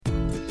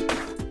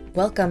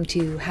Welcome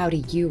to How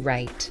Do You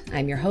Write?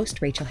 I'm your host,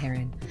 Rachel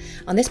Herron.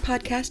 On this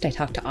podcast, I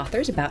talk to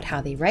authors about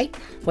how they write,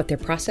 what their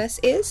process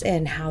is,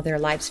 and how their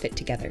lives fit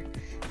together.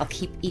 I'll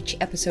keep each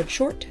episode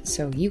short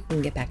so you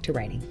can get back to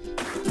writing.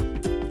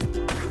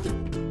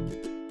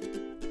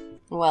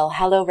 Well,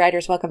 hello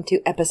writers. Welcome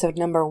to episode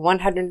number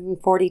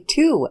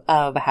 142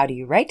 of How Do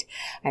You Write?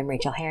 I'm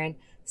Rachel Herron.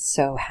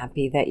 So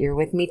happy that you're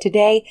with me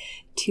today.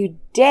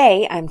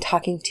 Today, I'm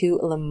talking to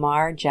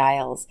Lamar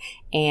Giles,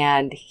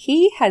 and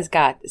he has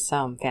got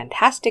some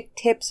fantastic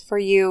tips for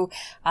you.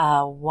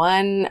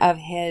 One of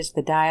his,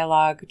 the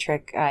dialogue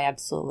trick, I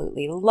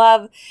absolutely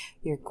love.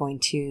 You're going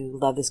to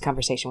love this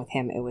conversation with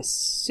him. It was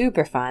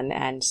super fun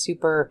and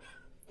super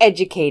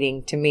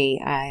educating to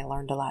me. I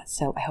learned a lot,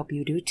 so I hope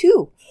you do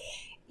too.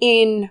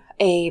 In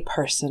a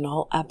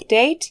personal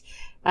update,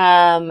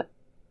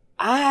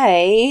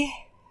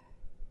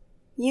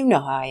 you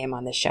know how I am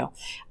on this show.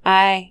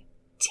 I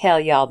tell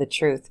y'all the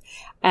truth.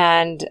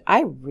 And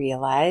I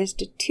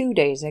realized 2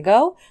 days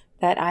ago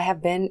that I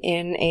have been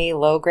in a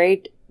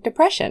low-grade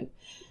depression,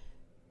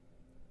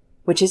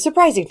 which is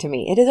surprising to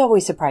me. It is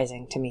always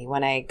surprising to me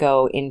when I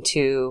go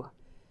into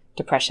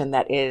depression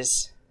that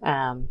is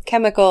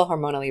chemical,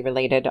 hormonally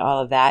related,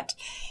 all of that,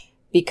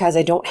 because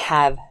I don't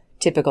have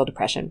typical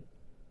depression.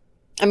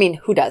 I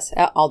mean, who does?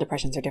 All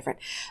depressions are different.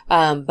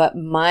 But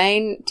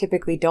mine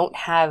typically don't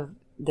have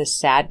the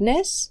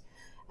sadness.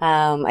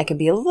 I can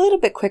be a little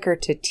bit quicker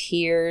to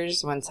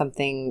tears when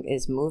something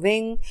is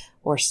moving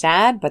or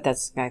sad, but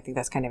I think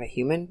that's kind of a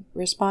human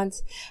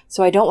response.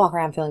 So I don't walk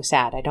around feeling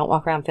sad. I don't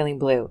walk around feeling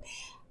blue,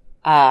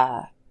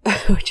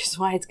 which is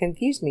why it's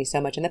confused me so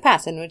much in the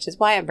past, and which is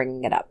why I'm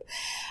bringing it up.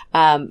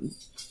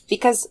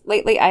 Because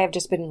lately I have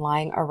just been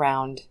lying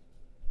around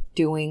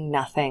doing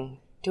nothing,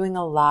 doing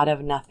a lot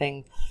of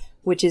nothing,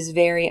 which is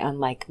very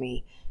unlike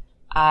me.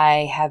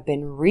 I have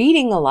been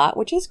reading a lot,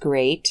 which is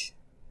great,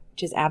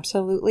 which is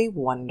absolutely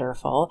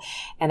wonderful.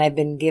 And I've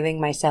been giving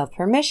myself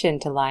permission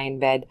to lie in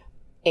bed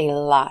a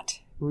lot,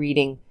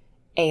 reading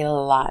a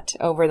lot.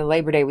 Over the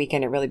Labor Day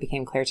weekend, it really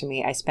became clear to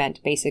me. I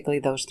spent basically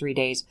those 3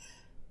 days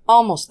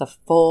almost the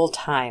full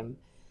time,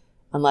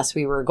 unless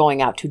we were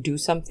going out to do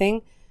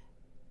something,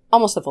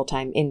 almost the full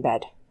time in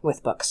bed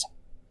with books.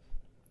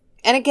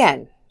 And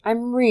again,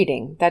 I'm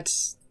reading.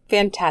 That's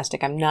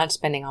fantastic. I'm not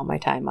spending all my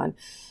time on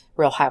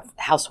Real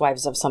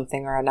Housewives of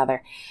something or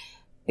another,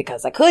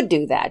 because I could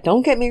do that.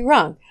 Don't get me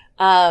wrong.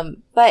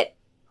 But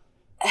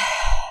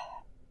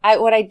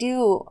what I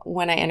do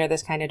when I enter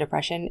this kind of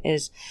depression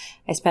is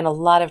I spend a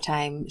lot of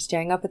time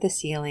staring up at the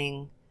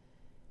ceiling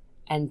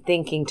and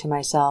thinking to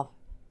myself,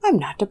 I'm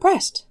not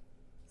depressed.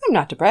 I'm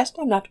not depressed.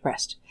 I'm not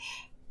depressed.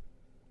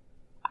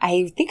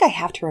 I think I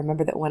have to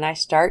remember that when I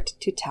start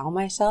to tell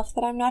myself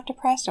that I'm not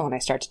depressed, or when I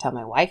start to tell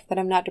my wife that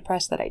I'm not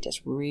depressed, that I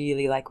just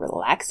really like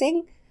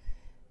relaxing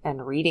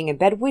and reading in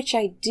bed, which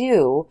I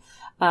do,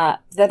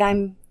 that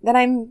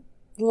I'm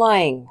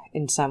lying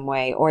in some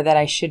way, or that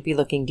I should be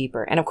looking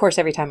deeper. And of course,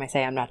 every time I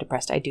say I'm not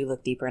depressed, I do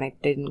look deeper, and I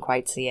didn't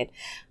quite see it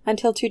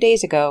until 2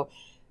 days ago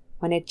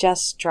when it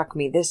just struck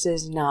me. This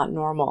is not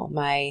normal.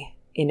 My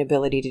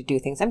inability to do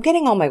things. I'm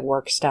getting all my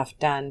work stuff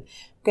done,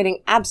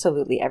 getting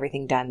absolutely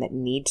everything done that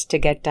needs to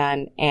get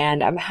done,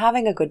 and I'm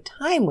having a good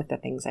time with the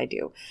things I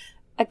do.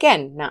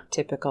 Again, not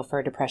typical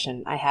for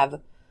depression. I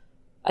have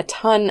a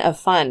ton of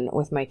fun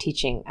with my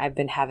teaching. I've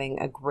been having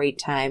a great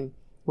time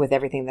with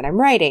everything that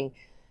I'm writing.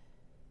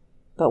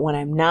 But when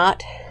I'm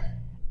not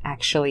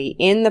actually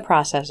in the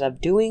process of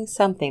doing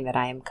something that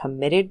I am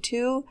committed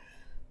to,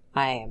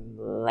 I am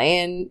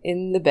laying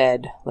in the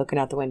bed, looking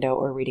out the window,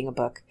 or reading a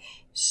book.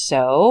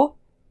 So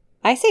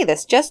I say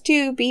this just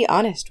to be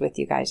honest with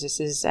you guys. This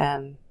is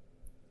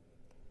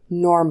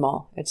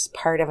normal. It's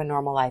part of a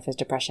normal life as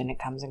depression. It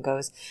comes and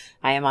goes.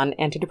 I am on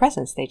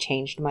antidepressants. They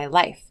changed my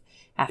life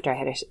after I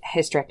had a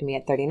hysterectomy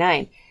at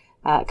 39.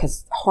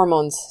 Because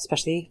hormones,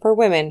 especially for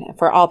women,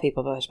 for all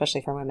people, but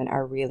especially for women,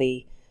 are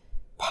really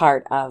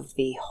part of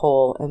the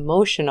whole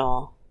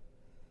emotional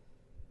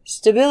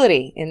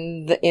stability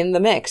in the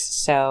mix.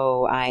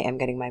 So I am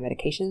getting my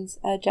medications,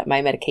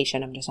 my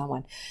medication, I'm just on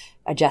one,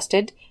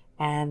 adjusted,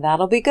 and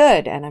that'll be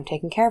good. And I'm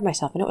taking care of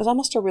myself. And it was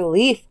almost a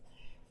relief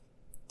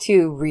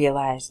to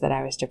realize that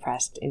I was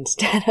depressed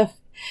instead of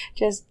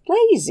just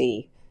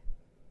lazy,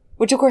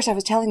 which of course I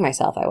was telling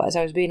myself I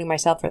was beating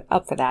myself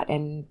up for that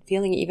and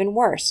feeling even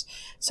worse.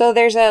 So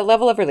there's a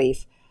level of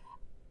relief.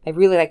 I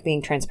really like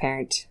being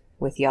transparent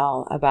with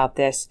y'all about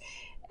this.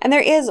 And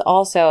there is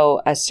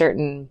also a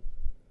certain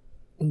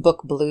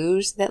book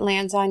blues that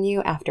lands on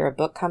you after a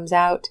book comes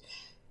out,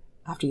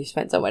 after you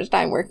spent so much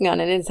time working on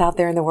it, and it's out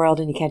there in the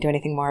world and you can't do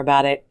anything more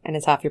about it and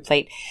it's off your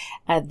plate.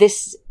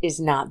 This is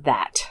not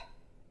that.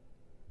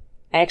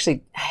 I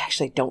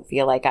actually don't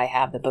feel like I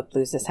have the book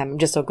blues this time. I'm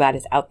just so glad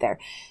it's out there.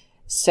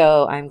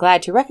 So I'm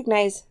glad to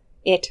recognize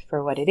it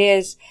for what it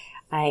is.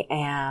 I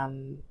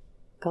am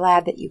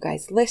glad that you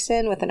guys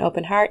listen with an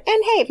open heart.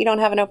 And hey, if you don't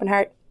have an open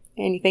heart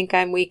and you think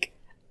I'm weak,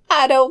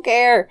 I don't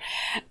care.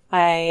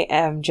 I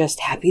am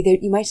just happy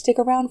that you might stick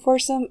around for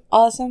some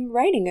awesome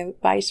writing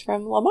advice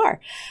from Lamar.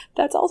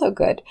 That's also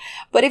good.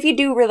 But if you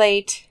do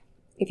relate,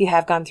 if you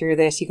have gone through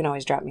this, you can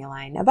always drop me a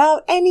line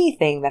about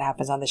anything that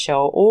happens on the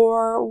show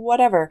or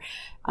whatever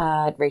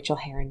at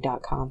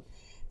rachelherron.com.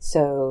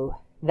 So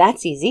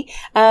that's easy.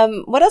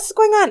 What else is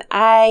going on?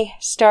 I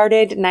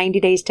started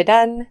 90 Days to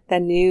Done, the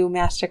new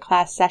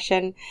masterclass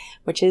session,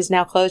 which is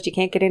now closed. You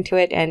can't get into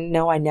it. And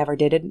no, I never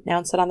did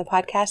announce it on the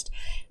podcast.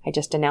 I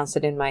just announced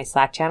it in my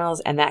Slack channels,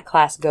 and that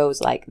class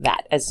goes like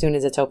that. As soon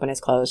as it's open, it's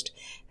closed.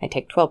 I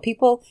take 12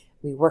 people.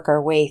 We work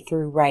our way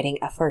through writing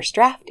a first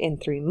draft in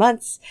 3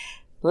 months.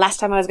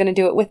 Last time I was going to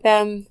do it with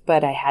them,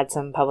 but I had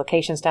some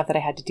publication stuff that I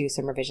had to do,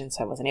 some revisions,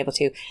 so I wasn't able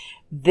to.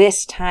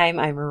 This time,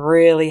 I'm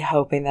really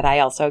hoping that I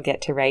also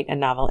get to write a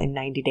novel in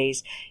 90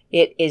 days.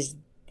 It is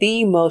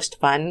the most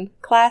fun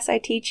class I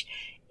teach.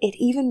 It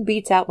even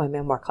beats out my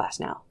memoir class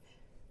now.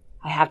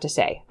 I have to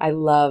say, I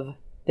love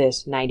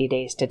this 90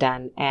 Days to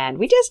Done, and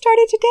we just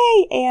started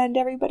today, and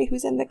everybody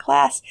who's in the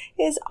class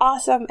is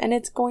awesome, and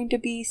it's going to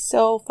be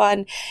so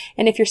fun.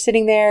 And if you're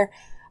sitting there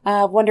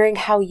wondering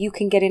how you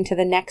can get into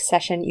the next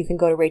session, you can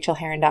go to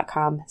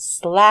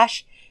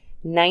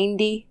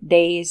rachelherron.com/90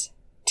 days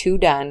to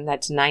done.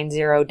 That's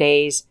 90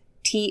 days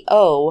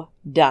TO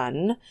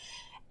done.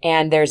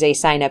 And there's a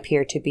sign up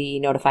here to be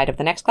notified of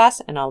the next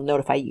class, and I'll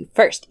notify you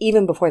first,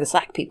 even before the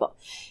Slack people.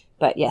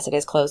 But yes, it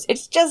is closed.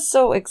 It's just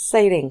so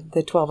exciting,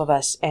 the 12 of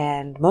us,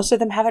 and most of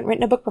them haven't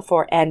written a book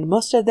before, and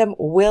most of them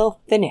will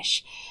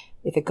finish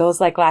if it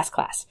goes like last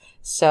class.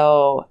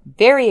 So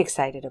very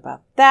excited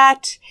about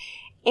that.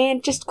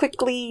 And just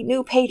quickly,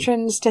 new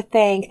patrons to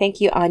thank.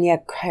 Thank you,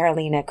 Anya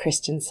Carolina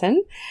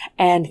Christensen.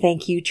 And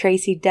thank you,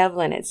 Tracy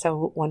Devlin. It's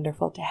so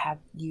wonderful to have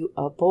you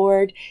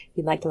aboard. If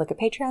you'd like to look at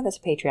Patreon, that's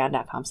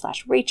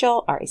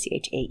patreon.com/Rachel,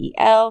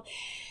 RACHAEL.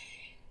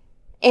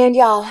 And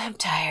y'all, I'm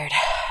tired.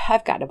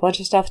 I've got a bunch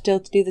of stuff still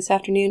to do this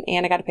afternoon,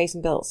 and I got to pay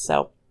some bills.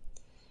 So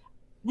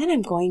then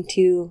I'm going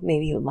to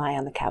maybe lie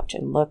on the couch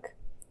and look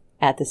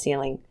at the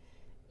ceiling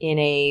in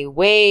a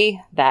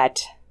way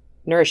that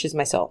nourishes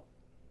my soul.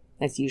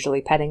 That's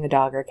usually petting a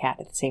dog or a cat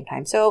at the same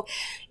time. So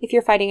if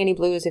you're fighting any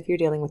blues, if you're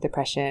dealing with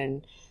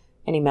depression,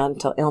 any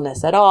mental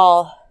illness at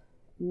all,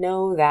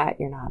 know that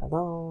you're not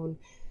alone.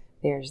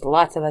 There's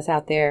lots of us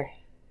out there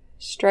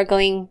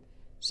struggling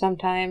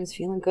sometimes,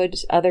 feeling good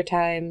other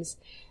times.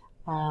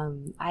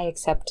 I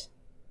accept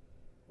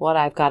what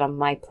I've got on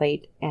my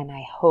plate, and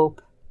I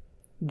hope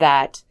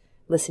that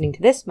listening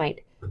to this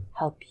might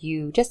help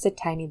you just a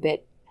tiny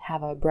bit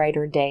have a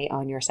brighter day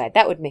on your side.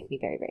 That would make me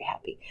very, very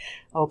happy.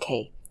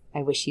 Okay.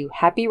 I wish you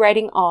happy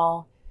writing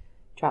all.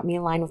 Drop me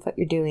a line with what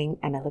you're doing,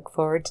 and I look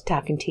forward to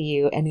talking to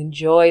you, and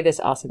enjoy this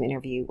awesome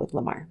interview with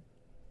Lamar.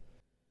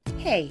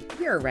 Hey,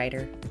 you're a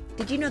writer.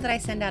 Did you know that I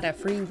send out a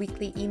free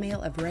weekly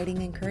email of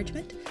writing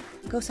encouragement?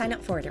 Go sign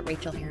up for it at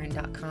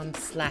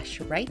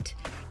rachelherron.com/write,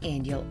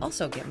 and you'll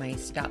also get my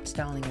Stop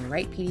Stalling and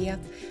Write PDF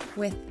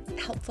with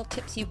helpful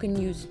tips you can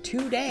use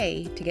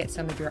today to get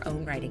some of your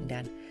own writing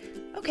done.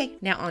 Okay,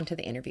 now on to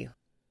the interview.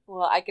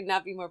 Well, I could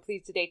not be more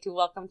pleased today to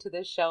welcome to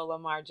the show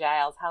Lamar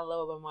Giles.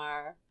 Hello,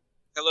 Lamar.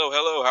 Hello.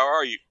 How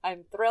are you?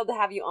 I'm thrilled to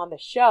have you on the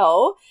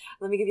show.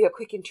 Let me give you a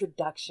quick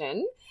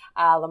introduction.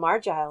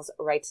 Lamar Giles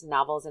writes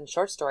novels and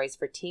short stories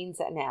for teens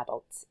and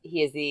adults.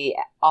 He is the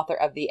author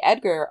of the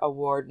Edgar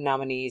Award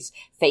nominees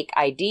Fake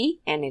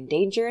ID and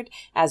Endangered,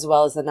 as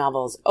well as the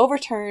novels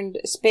Overturned,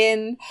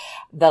 Spin,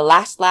 The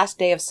Last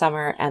Day of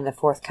Summer, and the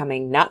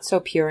forthcoming Not So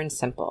Pure and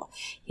Simple.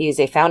 He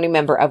is a founding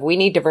member of We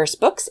Need Diverse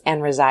Books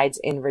and resides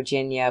in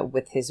Virginia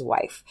with his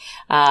wife.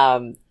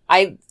 I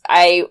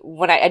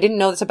didn't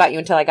know this about you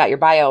until I got your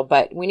bio,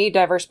 but We Need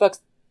Diverse Books.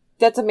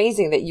 That's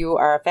amazing that you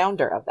are a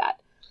founder of that.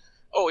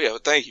 Oh yeah,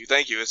 thank you.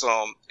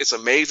 It's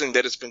amazing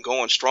that it's been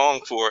going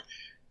strong for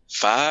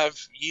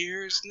 5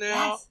 years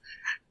now.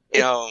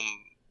 Yes.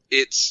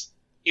 It's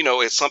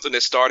something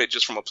that started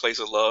just from a place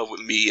of love with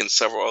me and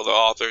several other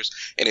authors,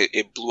 and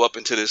it blew up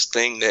into this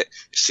thing that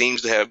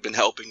seems to have been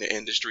helping the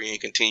industry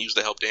and continues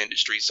to help the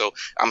industry. So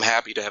I'm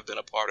happy to have been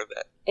a part of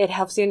that. It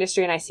helps the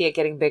industry, and I see it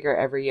getting bigger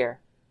every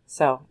year.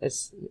 So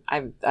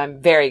I'm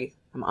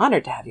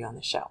honored to have you on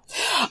the show.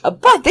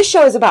 But this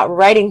show is about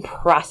writing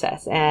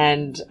process.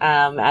 And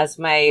as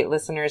my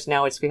listeners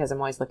know, it's because I'm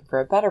always looking for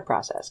a better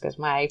process, because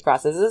my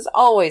process is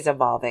always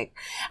evolving.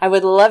 I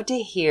would love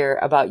to hear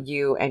about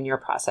you and your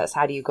process.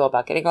 How do you go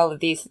about getting all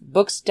of these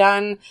books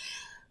done?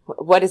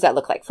 What does that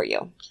look like for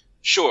you?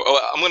 Sure.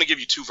 I'm going to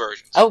give you two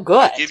versions. Oh,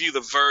 good. I'll give you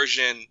the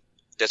version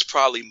that's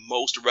probably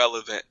most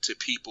relevant to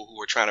people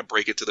who are trying to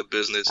break into the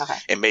business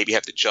and maybe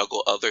have to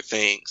juggle other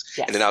things.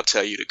 Yes. And then I'll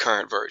tell you the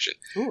current version.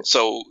 Ooh.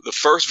 So the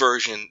first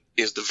version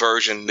is the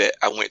version that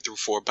I went through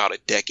for about a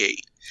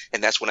decade.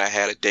 And that's when I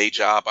had a day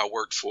job. I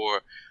worked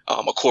for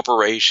a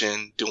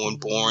corporation doing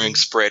boring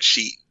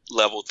spreadsheet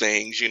level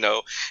things,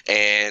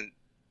 and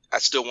I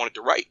still wanted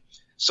to write.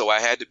 So I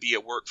had to be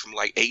at work from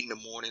like 8 in the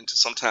morning to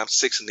sometimes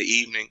 6 in the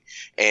evening.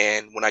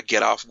 And when I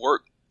get off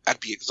work, I'd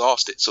be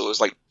exhausted. So it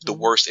was like the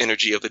worst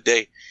energy of the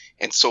day.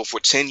 And so for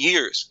 10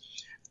 years,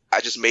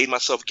 I just made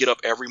myself get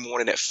up every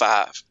morning at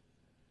 5.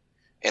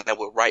 And I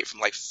would write from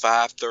like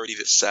 5:30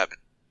 to 7.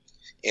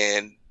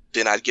 And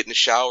then I'd get in the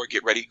shower,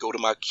 get ready to go to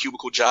my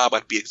cubicle job.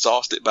 I'd be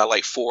exhausted by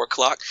like 4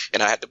 o'clock,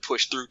 and I had to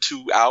push through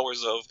 2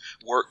 hours of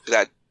work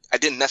that I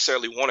didn't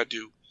necessarily want to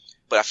do,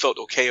 but I felt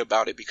okay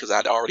about it because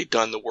I'd already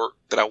done the work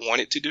that I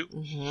wanted to do.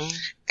 Mm-hmm.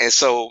 And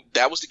so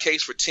that was the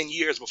case for 10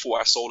 years before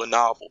I sold a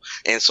novel.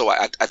 And so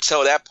I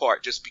tell that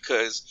part just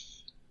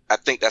because I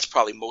think that's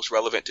probably most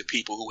relevant to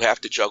people who have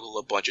to juggle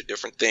a bunch of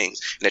different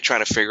things, and they're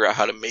trying to figure out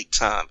how to make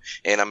time.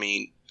 And I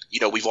mean,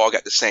 we've all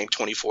got the same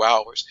 24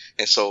 hours.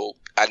 And so,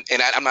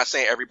 I'm not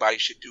saying everybody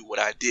should do what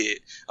I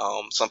did.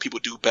 Some people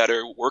do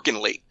better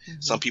working late.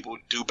 Mm-hmm. Some people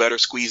do better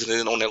squeezing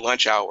it in on their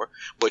lunch hour.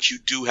 But you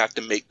do have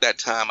to make that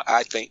time,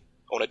 I think,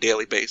 on a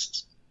daily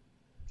basis.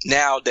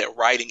 Now that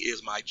writing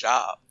is my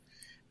job,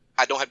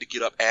 I don't have to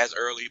get up as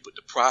early, but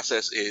the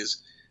process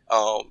is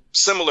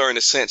similar in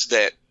the sense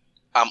that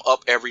I'm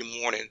up every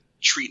morning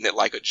treating it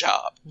like a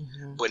job.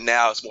 Mm-hmm. But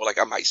now it's more like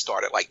I might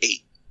start at like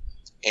 8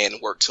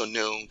 and work till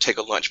noon, take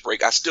a lunch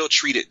break. I still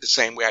treat it the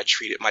same way I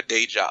treated my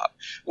day job,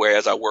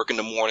 whereas I work in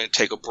the morning,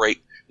 take a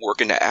break,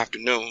 work in the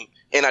afternoon,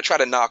 and I try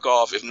to knock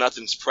off, if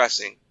nothing's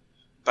pressing,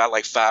 by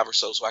like 5 or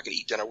so I can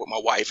eat dinner with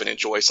my wife and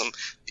enjoy some,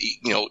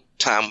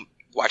 time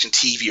watching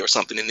TV or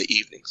something in the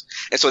evenings.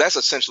 And so that's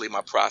essentially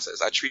my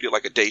process. I treat it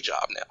like a day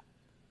job now.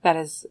 That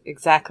is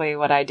exactly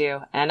what I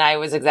do. And I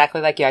was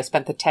exactly like you. I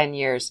spent the 10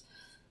 years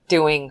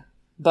doing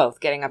both,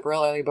 getting up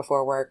real early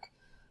before work,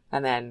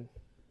 and then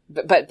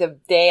but the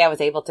day I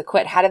was able to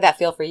quit, how did that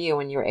feel for you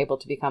when you were able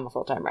to become a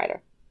full-time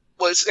writer?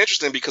 Well, it's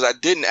interesting because I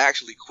didn't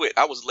actually quit.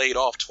 I was laid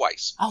off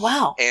twice. Oh,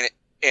 wow. And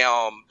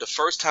the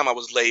first time I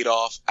was laid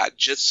off, I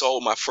just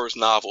sold my first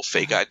novel,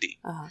 Fake ID.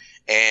 Uh-huh.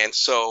 And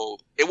so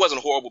it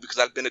wasn't horrible because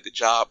I'd been at the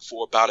job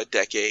for about a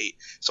decade.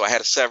 So I had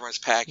a severance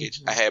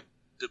package. Mm-hmm. I had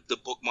the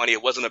book money.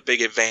 It wasn't a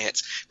big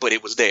advance, but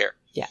it was there.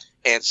 Yeah.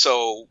 And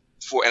so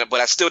but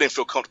I still didn't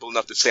feel comfortable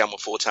enough to say I'm a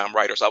full-time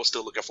writer. So I was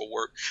still looking for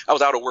work. I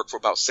was out of work for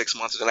about 6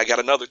 months, and then I got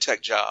another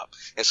tech job.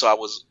 And so I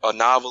was a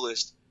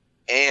novelist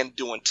and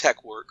doing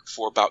tech work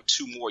for about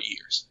 2 more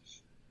years.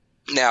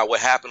 Now, what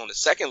happened on the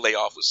second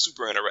layoff was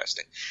super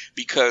interesting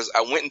because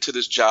I went into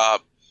this job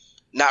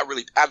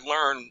I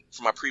learned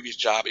from my previous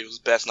job it was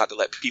best not to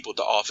let people at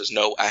the office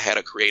know I had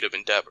a creative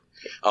endeavor.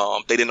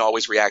 They didn't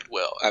always react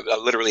well. I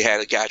literally had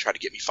a guy try to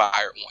get me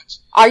fired once.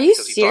 Are you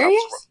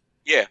serious?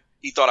 Yeah.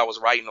 He thought I was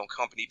writing on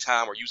company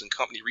time or using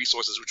company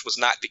resources, which was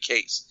not the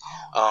case.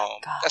 Oh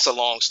that's a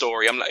long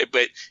story.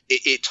 But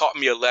it taught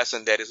me a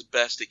lesson that it's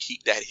best to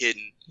keep that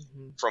hidden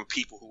from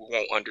people who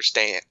won't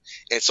understand.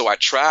 And so I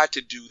tried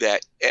to do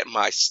that at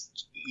my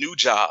new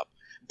job,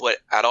 but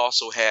I'd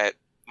also had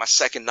my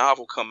second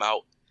novel come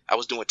out. I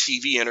was doing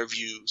TV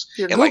interviews.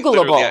 You're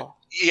Googleable.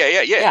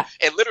 Yeah.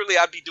 And literally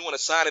I'd be doing a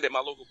signing at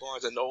my local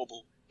Barnes &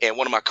 Noble, and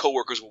one of my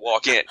coworkers would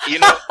walk in,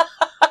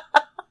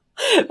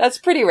 That's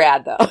pretty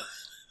rad, though.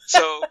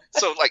 So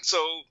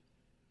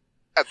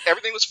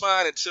everything was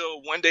fine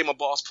until one day my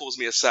boss pulls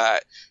me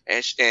aside,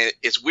 and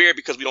it's weird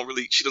because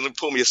she doesn't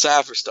pull me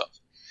aside for stuff.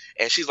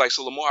 And she's like,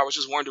 "So Lamar, I was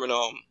just wondering,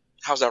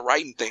 how's that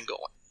writing thing going?"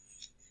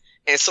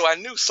 And so I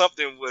knew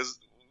something was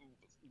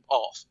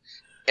off.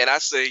 And I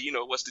say,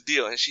 what's the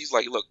deal? And she's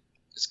like, "Look,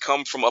 it's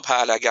come from up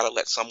high that I got to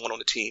let someone on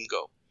the team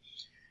go.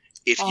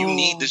 If you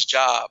need this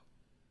job,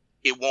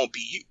 it won't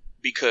be you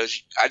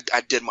because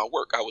I did my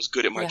work. I was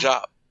good at my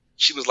job."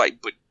 She was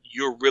like, "But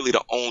you're really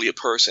the only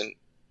person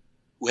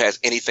who has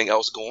anything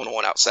else going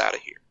on outside of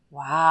here."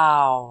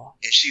 Wow.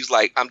 And she's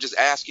like, "I'm just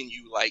asking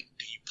you, like,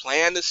 do you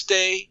plan to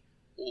stay,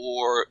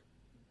 or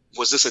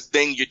was this a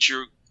thing that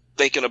you're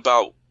thinking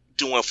about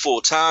doing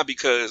full time?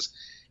 Because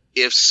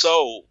if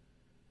so,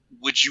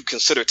 would you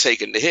consider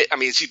taking the hit?" I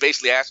mean, she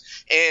basically asked,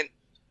 and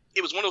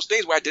it was one of those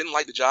things where I didn't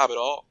like the job at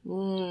all.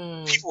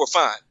 People were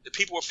fine. The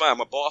people were fine.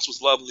 My boss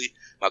was lovely.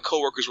 My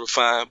coworkers were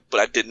fine, but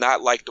I did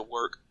not like the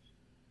work.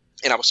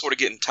 And I was sort of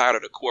getting tired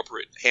of the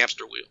corporate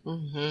hamster wheel.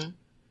 Mm-hmm.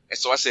 And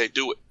so I said,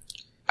 do it.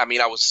 I mean,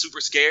 I was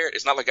super scared.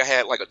 It's not like I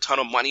had like a ton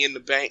of money in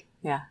the bank.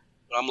 Yeah.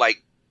 But I'm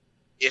like,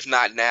 if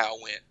not now,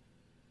 when?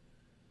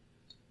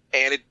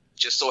 And it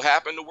just so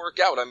happened to work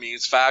out. I mean,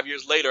 it's 5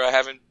 years later. I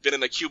haven't been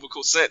in a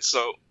cubicle since.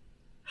 So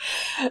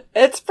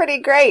it's pretty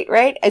great,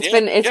 right?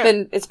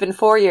 It's been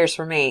 4 years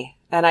for me.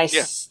 And I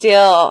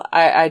still,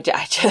 I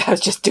was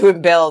just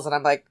doing bills, and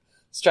I'm like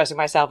stressing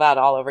myself out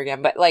all over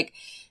again. But like,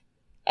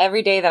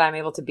 every day that I'm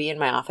able to be in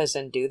my office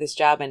and do this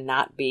job and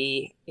not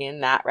be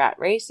in that rat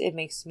race, it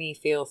makes me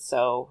feel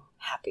so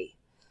happy.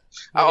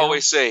 I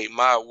always say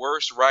my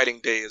worst writing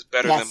day is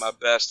better than my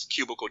best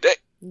cubicle day.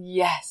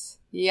 Yes.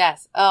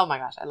 Oh my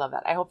gosh, I love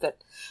that. I hope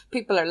that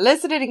people are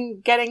listening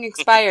and getting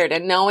inspired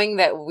and knowing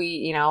that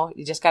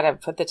you just got to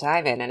put the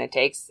time in, and it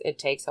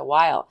takes a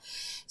while.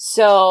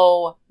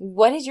 So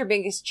what is your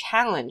biggest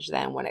challenge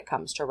then when it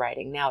comes to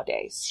writing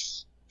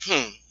nowadays?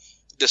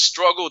 The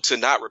struggle to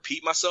not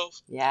repeat myself.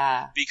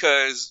 Yeah.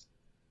 Because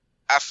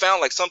I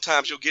found like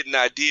sometimes you'll get an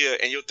idea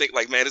and you'll think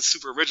like, man, it's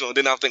super original. And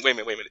then I'll think, wait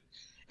a minute.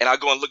 And I'll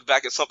go and look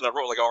back at something I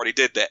wrote like I already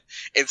did that.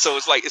 And so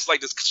it's like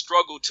this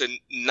struggle to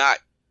not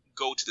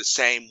go to the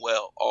same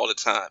well all the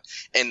time.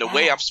 And the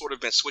way I've sort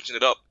of been switching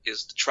it up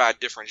is to try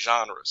different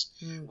genres,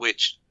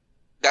 which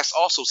that's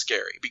also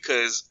scary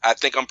because I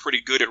think I'm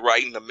pretty good at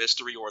writing a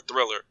mystery or a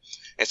thriller.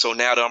 And so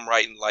now that I'm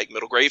writing like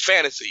middle grade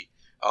fantasy,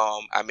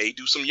 I may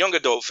do some young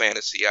adult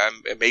fantasy.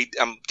 I'm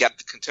got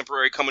the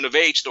contemporary coming of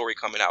age story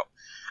coming out.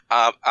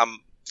 I'm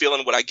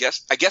feeling what I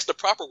guess the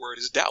proper word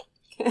is doubt.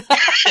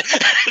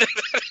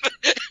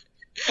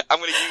 I'm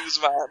going to use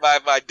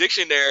my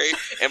dictionary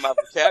and my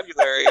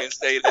vocabulary and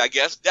say that I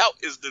guess doubt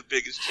is the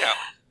biggest challenge.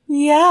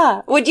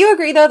 Yeah. Would you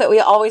agree, though, that we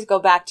always go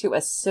back to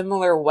a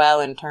similar well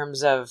in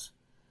terms of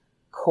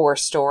core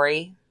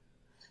story?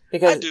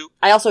 Because I do.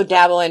 I also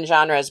dabble in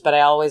genres, but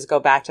I always go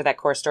back to that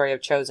core story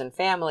of chosen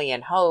family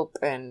and hope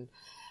and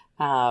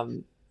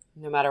no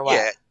matter what.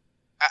 Yeah,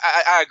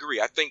 I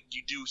agree. I think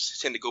you do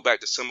tend to go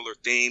back to similar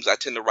themes. I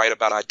tend to write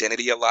about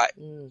identity a lot.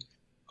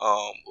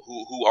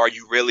 Who are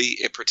you really,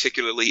 and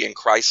particularly in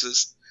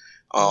crisis?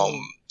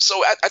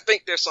 So I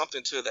think there's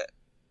something to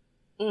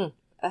that.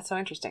 That's so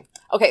interesting.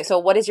 Okay, so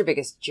what is your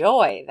biggest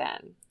joy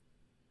then?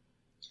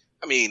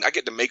 I mean, I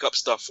get to make up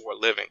stuff for a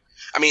living.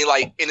 I mean,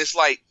 like, and it's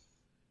like,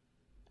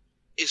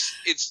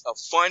 it's a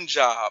fun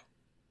job,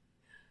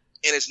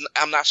 and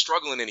I'm not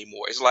struggling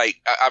anymore. It's like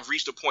I've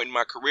reached a point in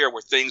my career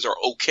where things are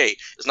okay.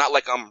 It's not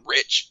like I'm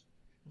rich,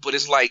 but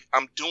it's like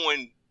I'm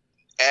doing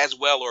as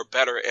well or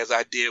better as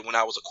I did when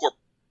I was a corporate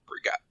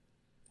guy.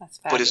 That's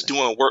fabulous. But it's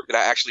doing work that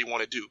I actually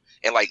want to do,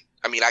 and like,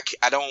 I mean,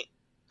 I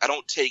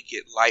don't take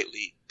it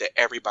lightly that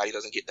everybody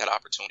doesn't get that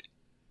opportunity.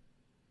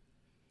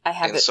 I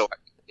have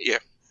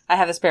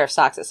this pair of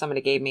socks that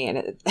somebody gave me,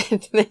 and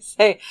they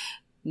say,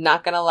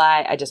 "Not gonna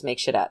lie, I just make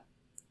shit up."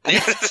 And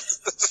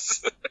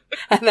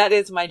that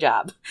is my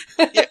job.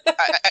 Yeah,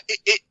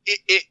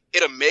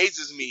 it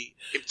amazes me.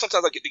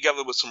 Sometimes I get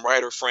together with some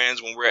writer friends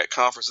when we're at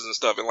conferences and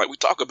stuff, and like we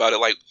talk about it,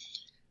 like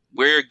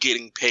we're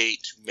getting paid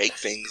to make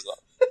things up.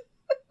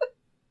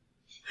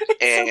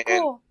 And so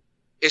cool.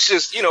 It's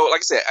just, you know,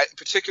 like I said,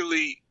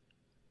 particularly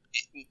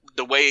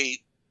the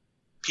way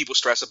people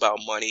stress about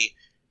money,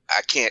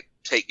 I can't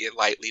take it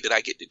lightly that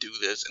I get to do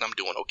this, and I'm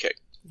doing okay.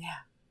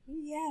 Yeah.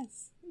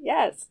 Yes.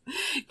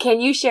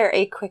 Can you share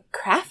a quick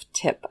craft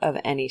tip of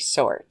any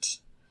sort?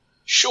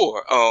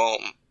 Sure. I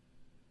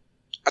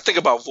think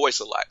about voice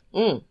a lot.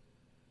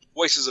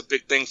 Voice is a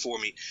big thing for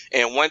me.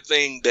 And one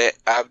thing that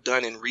I've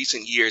done in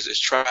recent years is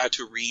try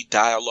to read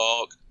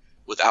dialogue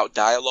without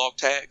dialogue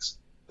tags.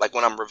 Like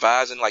when I'm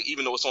revising, like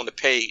even though it's on the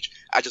page,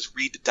 I just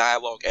read the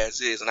dialogue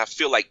as is. And I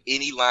feel like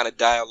any line of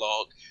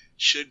dialogue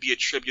should be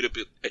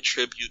attributable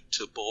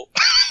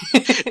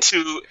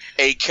to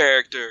a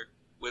character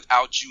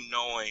without you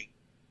knowing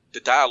the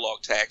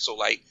dialogue tag. So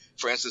like,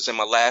 for instance, in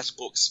my last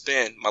book,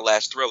 Spin, my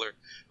last thriller,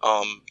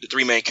 the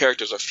three main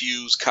characters are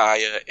Fuse,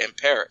 Kaya, and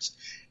Paris.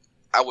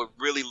 I would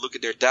really look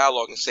at their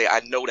dialogue and say, I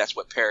know that's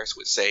what Paris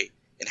would say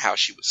and how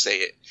she would say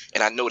it.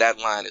 And I know that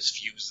line is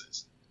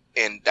Fuse's.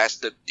 And that's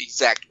the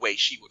exact way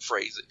she would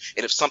phrase it.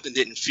 And if something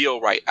didn't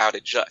feel right, I'd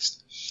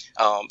adjust.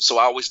 So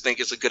I always think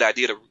it's a good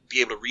idea to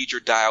be able to read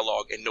your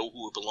dialogue and know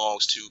who it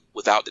belongs to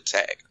without the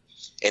tag.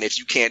 And if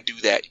you can't do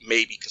that,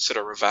 maybe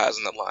consider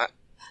revising the line.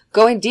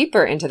 Going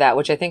deeper into that,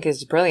 which I think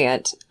is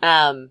brilliant,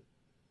 how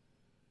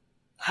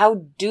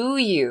do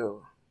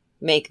you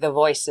make the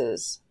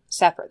voices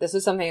separate? This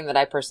is something that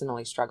I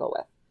personally struggle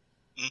with.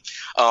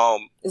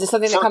 Is it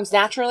something that comes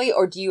naturally,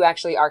 or do you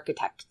actually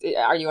architect?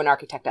 Are you an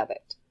architect of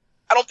it?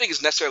 I don't think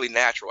it's necessarily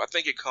natural. I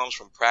think it comes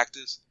from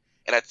practice,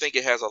 and I think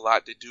it has a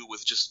lot to do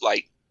with just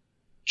like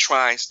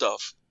trying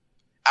stuff.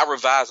 I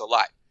revise a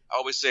lot. I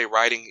always say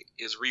writing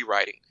is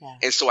rewriting. Yeah.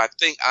 And so I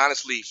think,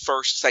 honestly,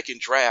 first, second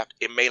draft,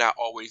 it may not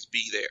always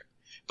be there.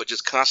 But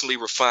just constantly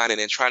refining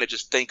and trying to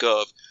just think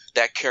of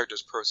that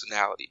character's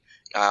personality.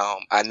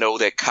 I know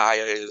that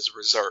Kaya is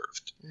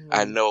reserved.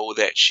 I know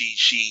that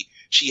she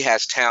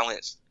has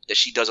talents that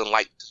she doesn't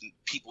like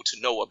people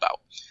to know about.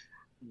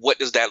 What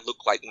does that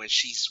look like when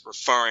she's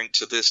referring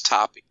to this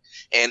topic?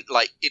 And,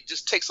 like, it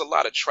just takes a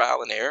lot of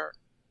trial and error.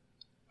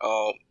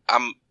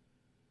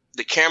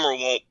 The camera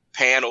won't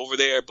pan over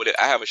there, but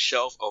I have a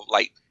shelf of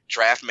like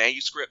draft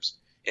manuscripts.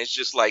 And it's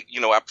just like, you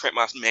know, I print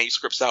my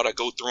manuscripts out, I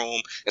go through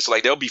them. It's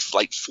like there'll be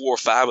like 4 or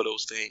 5 of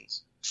those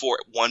things for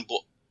one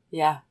book.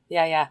 Yeah.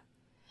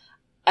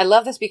 I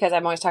love this because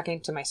I'm always talking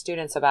to my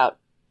students about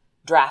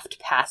draft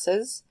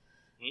passes.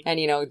 And,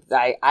 you know,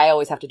 I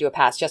always have to do a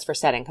pass just for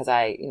setting because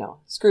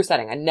screw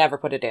setting. I never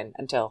put it in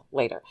until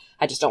later.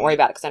 I just don't worry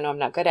about it because I know I'm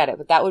not good at it.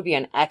 But that would be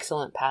an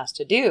excellent pass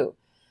to do.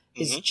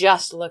 Is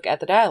just look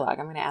at the dialogue.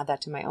 I'm going to add that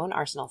to my own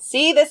arsenal.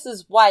 See, this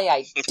is why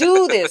I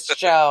do this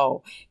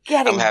show.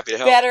 Getting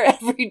better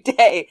every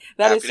day.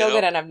 That is so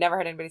good. And I've never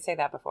heard anybody say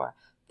that before.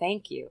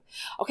 Thank you.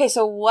 Okay,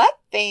 so what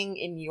thing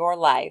in your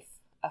life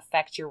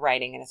affects your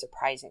writing in a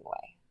surprising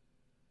way?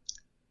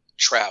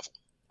 Travel.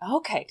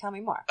 Okay, tell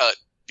me more.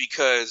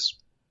 Because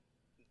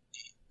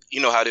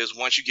you know how it is.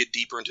 Once you get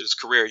deeper into this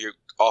career, you're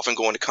often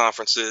going to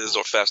conferences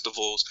or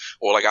festivals,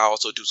 or like I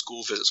also do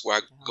school visits where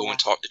I go and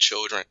talk to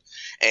children.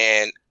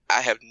 And I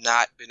have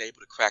not been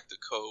able to crack the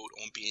code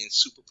on being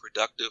super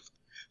productive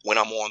when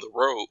I'm on the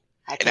road.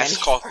 And that's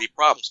caused me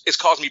problems. It's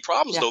caused me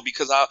problems though,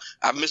 because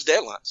I miss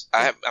deadlines.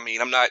 I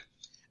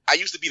I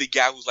used to be the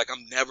guy who's like,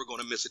 I'm never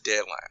going to miss a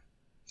deadline.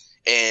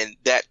 And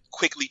that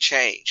quickly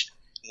changed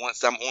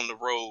once I'm on the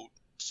road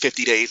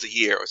 50 days a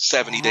year or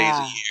 70 days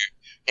a year.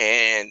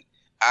 And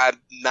I've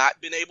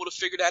not been able to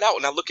figure that out.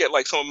 And I look at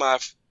like some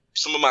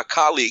of my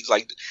colleagues,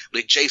 like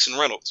Jason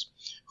Reynolds,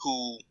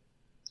 who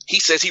he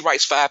says he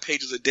writes 5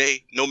 pages a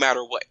day no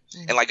matter what.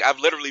 Mm-hmm. And like I've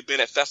literally been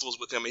at festivals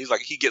with him, and he's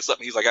like, he gets up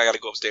and he's like, I got to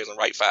go upstairs and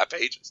write 5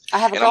 pages. I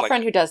have a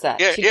girlfriend who does that.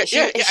 Yeah,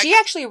 she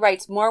actually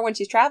writes more when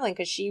she's traveling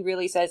because she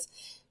really says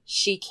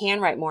she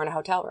can write more in a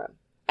hotel room.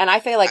 And I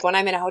feel like when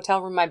I'm in a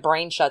hotel room, my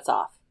brain shuts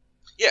off.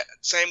 Yeah,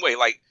 same way.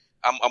 Like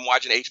I'm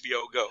watching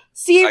HBO Go.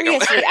 Seriously,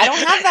 like, I don't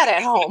have that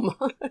at home.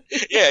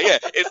 yeah.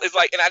 It's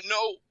like, and I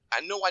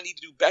know I need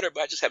to do better,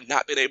 but I just have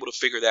not been able to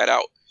figure that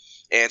out.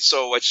 And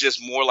so it's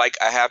just more like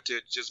I have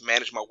to just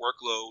manage my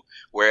workload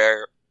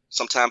where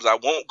sometimes I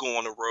won't go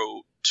on the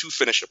road to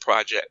finish a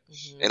project,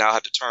 and I'll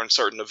have to turn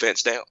certain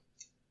events down.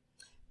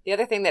 The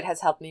other thing that has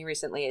helped me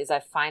recently is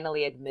I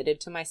finally admitted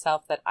to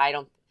myself that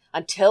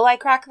until I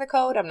crack the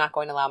code, I'm not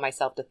going to allow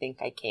myself to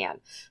think I can.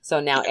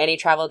 So now any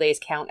travel days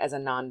count as a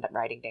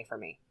non-writing day for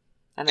me.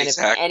 And then if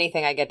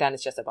anything I get done,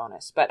 it's just a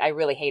bonus. But I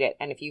really hate it.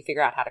 And if you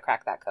figure out how to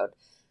crack that code,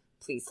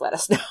 please let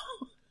us know.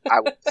 I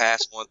will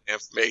pass on the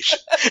information.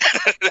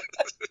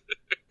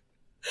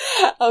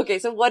 Okay,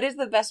 so what is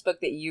the best book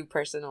that you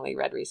personally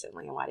read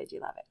recently, and why did you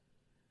love it?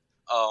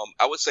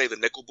 I would say The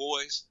Nickel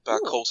Boys by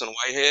Colson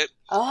Whitehead.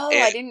 Oh,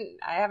 and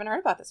I haven't heard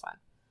about this one.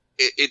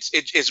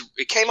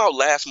 It came out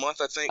last month,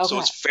 I think, so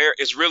it's fair.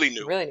 It's really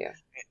new. Really new.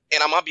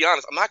 And I'm gonna be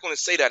honest, I'm not going to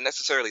say that I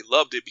necessarily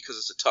loved it because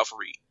it's a tough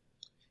read.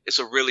 It's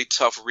a really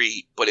tough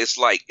read, but it's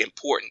like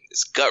important.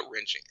 It's gut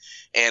wrenching,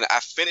 and I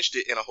finished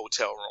it in a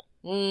hotel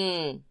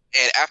room.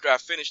 And after I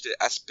finished it,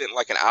 I spent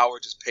like an hour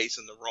just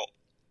pacing the room,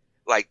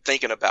 like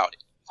thinking about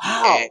it.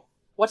 Wow. And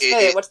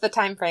what's the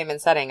time frame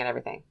and setting and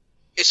everything?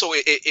 So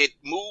it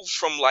moves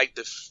from like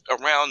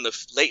around the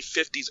late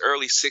 50s,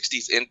 early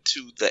 60s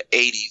into the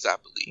 80s, I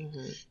believe.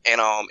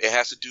 And it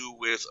has to do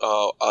with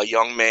a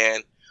young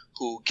man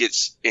who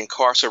gets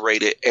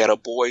incarcerated at a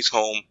boys'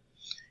 home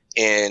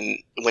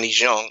when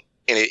he's young,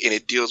 and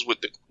it deals with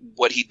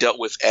what he dealt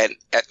with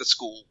at the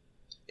school.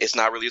 It's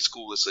not really a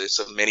school; it's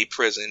a mini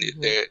prison.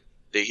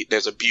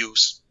 There's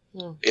abuse.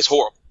 It's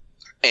horrible,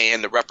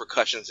 and the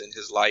repercussions in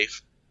his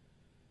life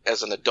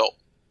as an adult.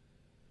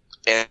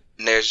 And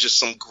there's just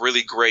some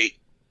really great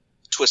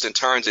twists and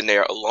turns in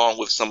there, along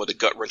with some of the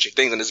gut wrenching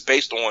things, and it's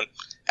based on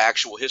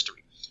actual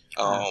history.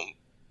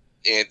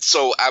 And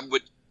so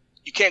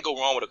you can't go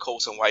wrong with a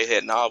Colson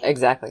Whitehead novel.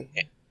 Exactly.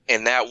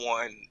 And that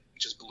one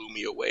just blew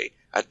me away.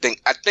 I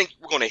think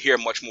we're going to hear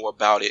much more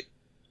about it.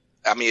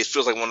 I mean, it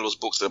feels like one of those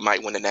books that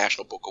might win the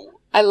National Book Award.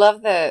 I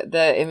love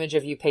the image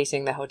of you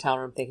pacing the hotel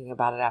room, thinking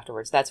about it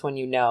afterwards. That's when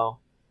you know.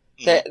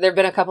 There have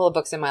been a couple of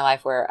books in my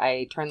life where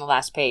I turn the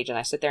last page and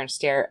I sit there and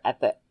stare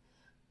at the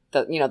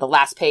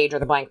last page or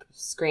the blank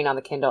screen on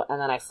the Kindle,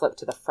 and then I flip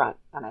to the front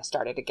and I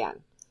start it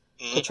again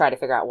to try to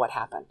figure out what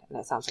happened. And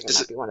it sounds like it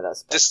might be one of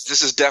those books.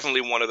 This is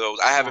definitely one of those.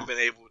 I haven't been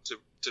able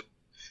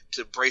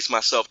to brace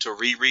myself to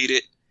reread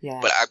it. Yeah.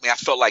 But I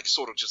felt like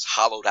sort of just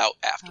hollowed out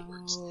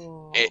afterwards.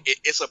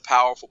 It's a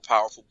powerful,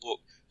 powerful book,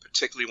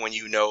 particularly when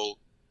you know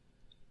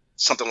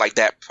something like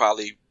that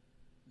probably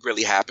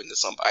really happened to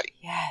somebody.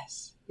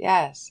 Yes.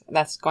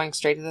 That's going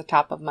straight to the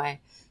top of my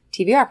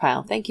TBR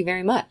pile. Thank you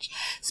very much.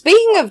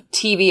 Speaking of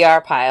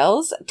TBR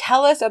piles,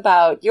 tell us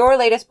about your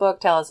latest book.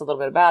 Tell us a little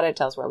bit about it.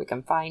 Tell us where we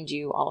can find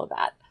you, all of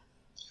that.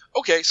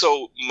 Okay,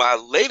 so my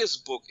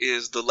latest book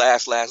is The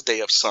Last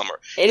Day of Summer.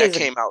 That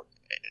came out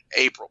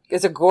in April.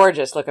 It's a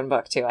gorgeous looking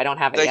book, too. I don't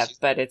have it yet,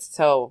 but it's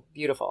so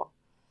beautiful.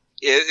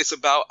 It's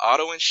about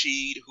Otto and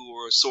Sheed, who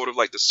are sort of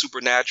like the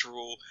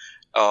supernatural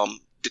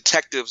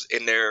detectives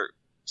in their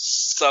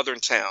southern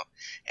town.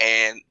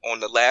 And on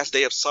the last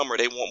day of summer,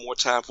 they want more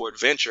time for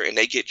adventure, and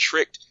they get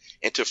tricked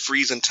into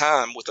freezing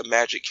time with a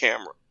magic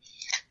camera.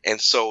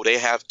 And so they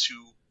have to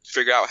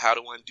figure out how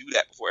to undo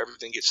that before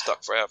everything gets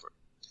stuck forever.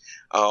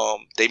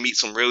 They meet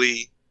some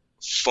really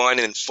fun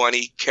and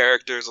funny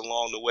characters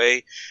along the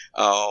way.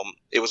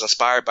 It was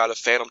inspired by the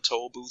Phantom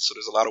Toll Booth, so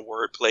there's a lot of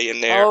wordplay in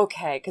there.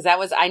 Okay,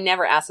 because I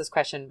never asked this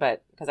question,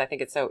 but because I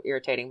think it's so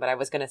irritating, but I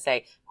was going to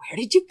say, where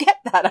did you get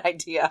that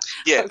idea?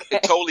 Yeah,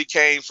 It totally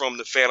came from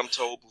the Phantom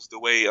Toll Booth, the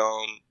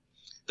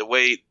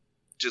way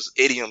just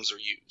idioms are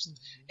used.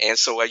 And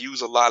so I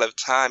use a lot of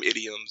time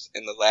idioms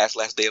in the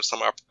last day of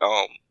summer.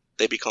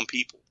 They become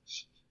people.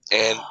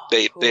 And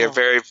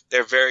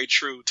they're very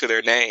true to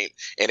their name,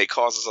 and it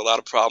causes a lot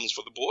of problems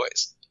for the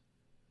boys.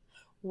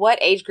 What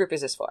age group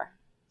is this for?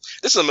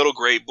 This is a middle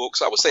grade book,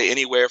 so I would say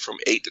anywhere from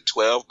 8 to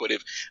 12. But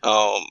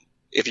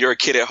if you're a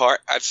kid at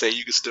heart, I'd say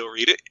you can still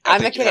read it.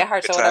 I'm a kid at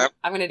heart, so what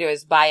I'm going to do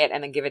is buy it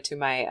and then give it to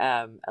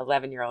my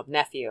 11-year-old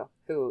nephew,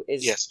 who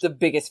is the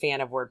biggest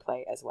fan of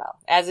wordplay as well,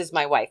 as is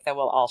my wife. That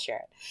we'll all share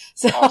it.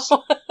 So,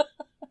 awesome.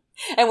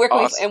 And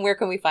where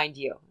can we find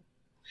you?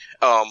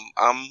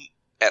 I'm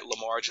at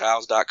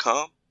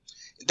lamargiles.com.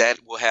 That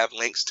will have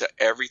links to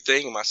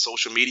everything in my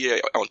social media.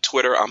 On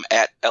Twitter, I'm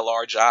at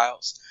LR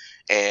Giles.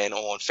 And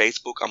on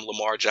Facebook, I'm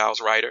Lamar Giles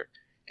Writer.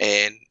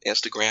 and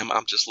Instagram,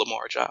 I'm just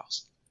Lamar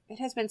Giles. It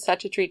has been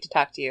such a treat to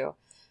talk to you.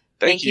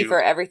 Thank you for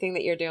everything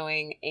that you're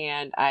doing,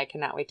 and I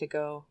cannot wait to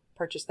go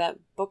purchase that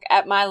book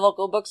at my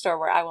local bookstore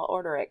where I will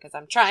order it, because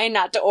I'm trying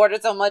not to order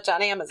so much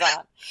on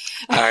Amazon.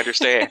 I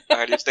understand.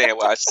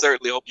 Well, I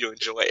certainly hope you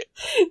enjoy it.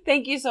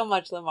 Thank you so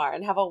much, Lamar,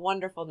 and have a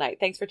wonderful night.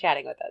 Thanks for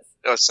chatting with us.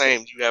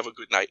 Same. You have a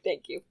good night.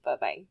 Thank you.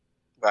 Bye-bye.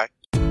 Bye.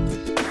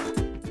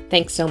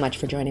 Thanks so much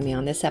for joining me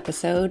on this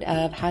episode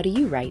of How Do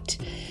You Write?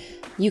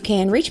 You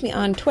can reach me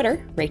on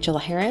Twitter, Rachel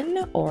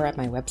Herron, or at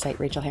my website,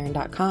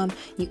 rachelherron.com.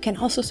 You can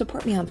also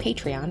support me on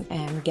Patreon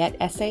and get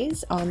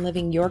essays on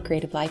living your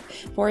creative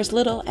life for as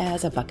little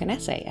as $1 an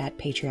essay at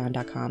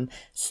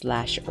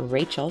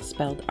patreon.com/Rachel,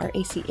 spelled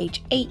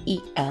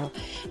Rachael.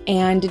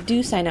 And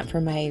do sign up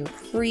for my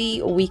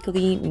free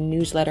weekly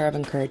newsletter of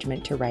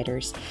encouragement to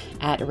writers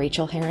at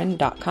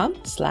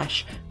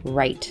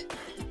rachelherron.com/write.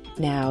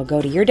 Now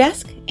go to your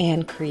desk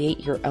and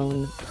create your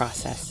own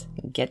process.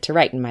 Get to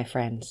writing, my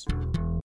friends.